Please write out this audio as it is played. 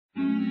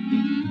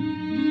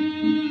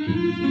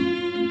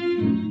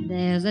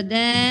was a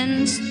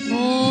dance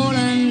hall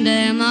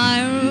under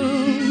my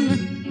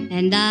room,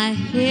 and I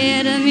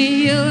hear the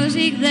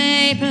music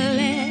they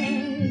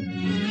play,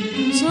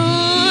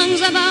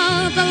 songs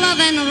about love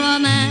and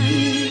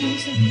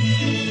romance,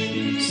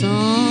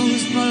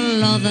 songs for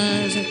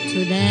lovers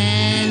to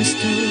dance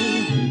to.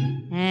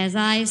 As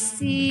I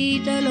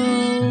sit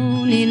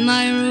alone in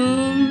my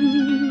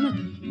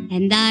room,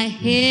 and I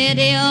hear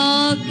the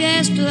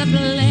orchestra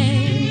play,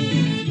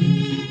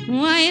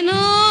 I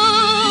know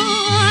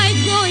I'd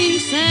go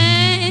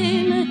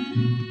insane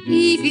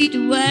if it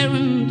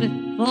weren't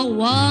for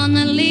one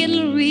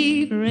little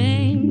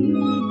refrain.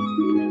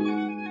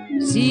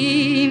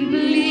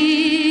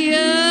 Simply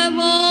a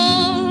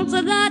waltz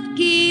that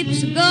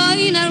keeps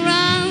going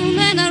around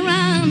and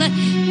around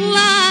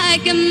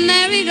like a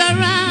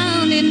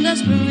merry-go-round in the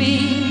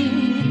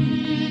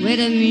spring. With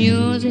the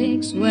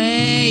music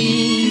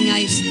swaying,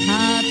 I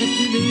started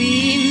to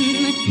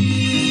dream,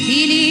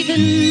 till it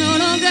no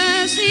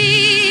longer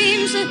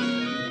seems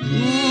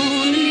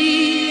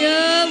only a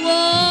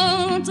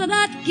waltz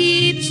that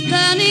keeps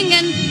turning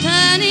and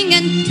turning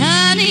and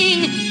turning,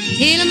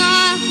 till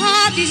my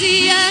heart is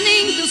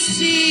yearning to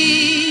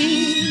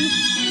sing.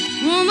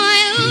 Oh, my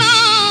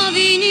love,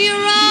 in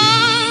your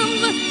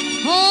arms,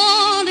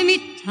 hold me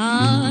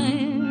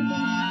tight,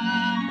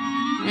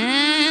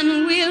 and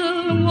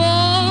we'll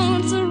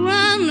waltz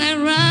around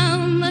and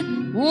round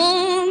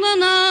all the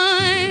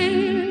night.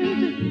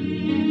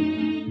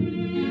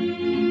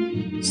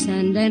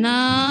 Sunday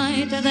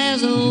night,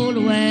 there's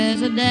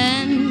always a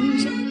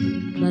dance,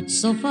 but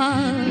so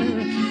far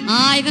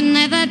I've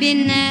never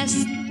been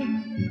asked.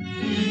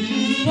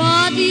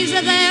 What is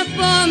there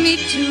for me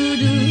to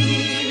do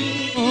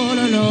all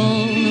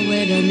alone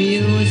with the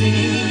music?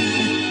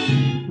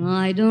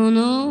 I don't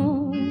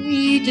know,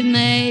 it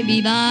may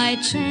be by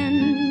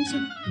chance.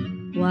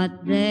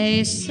 What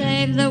they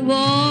save the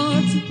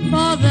waltz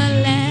for the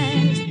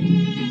last.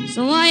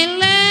 So I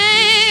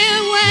lay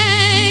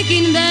awake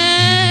in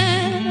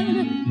bed,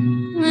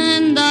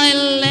 and I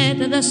let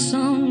the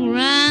song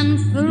run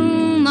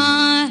through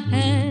my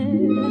head.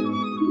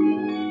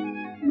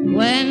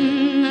 When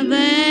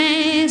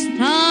they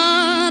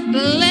start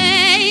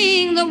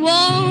playing the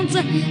waltz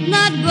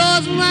that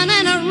goes round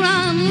and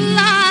around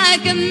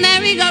like a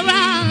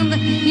merry-go-round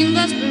in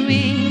the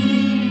spring,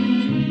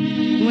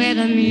 with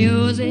the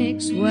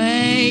music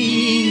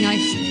swaying, I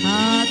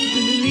start to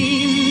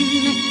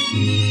dream,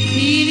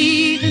 till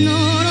it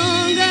no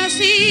longer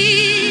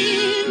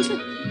seems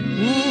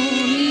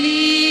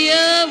only a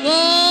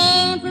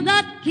waltz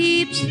that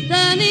keeps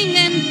turning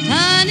and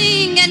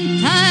turning and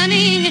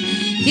turning,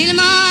 till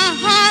my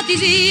heart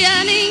is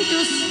yearning